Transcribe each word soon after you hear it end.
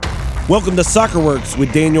Welcome to Soccer Works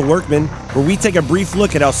with Daniel Workman, where we take a brief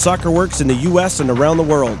look at how soccer works in the U.S. and around the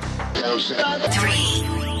world. 3, 2,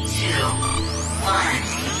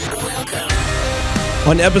 1.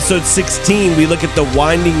 On episode 16, we look at the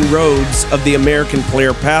winding roads of the American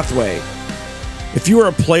player pathway. If you are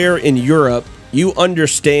a player in Europe, you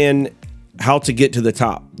understand how to get to the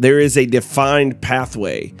top. There is a defined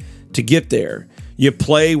pathway to get there. You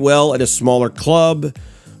play well at a smaller club,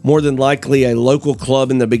 more than likely a local club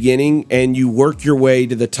in the beginning, and you work your way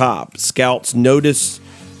to the top. Scouts notice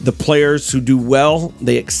the players who do well,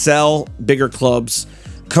 they excel, bigger clubs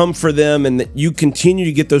come for them, and that you continue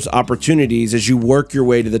to get those opportunities as you work your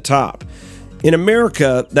way to the top. In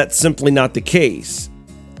America, that's simply not the case.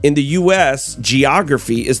 In the U.S.,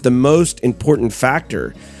 geography is the most important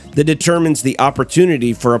factor that determines the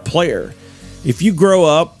opportunity for a player. If you grow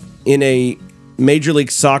up in a Major League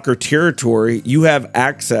Soccer territory, you have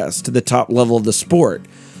access to the top level of the sport.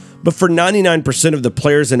 But for 99% of the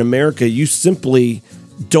players in America, you simply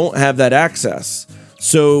don't have that access.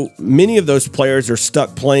 So many of those players are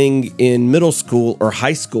stuck playing in middle school or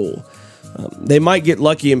high school. They might get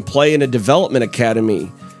lucky and play in a development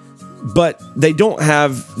academy, but they don't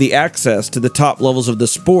have the access to the top levels of the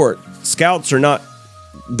sport. Scouts are not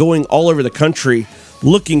going all over the country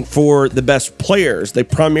looking for the best players. They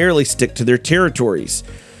primarily stick to their territories.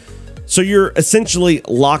 So you're essentially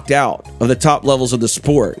locked out of the top levels of the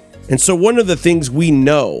sport. And so one of the things we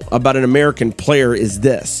know about an American player is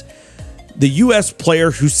this: the U.S. player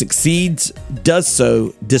who succeeds does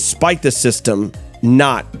so despite the system,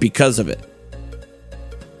 not because of it.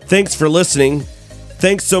 Thanks for listening.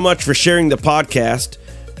 Thanks so much for sharing the podcast.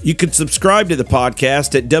 You can subscribe to the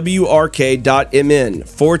podcast at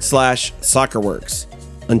wrk.mn/soccerworks.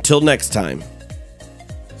 Until next time.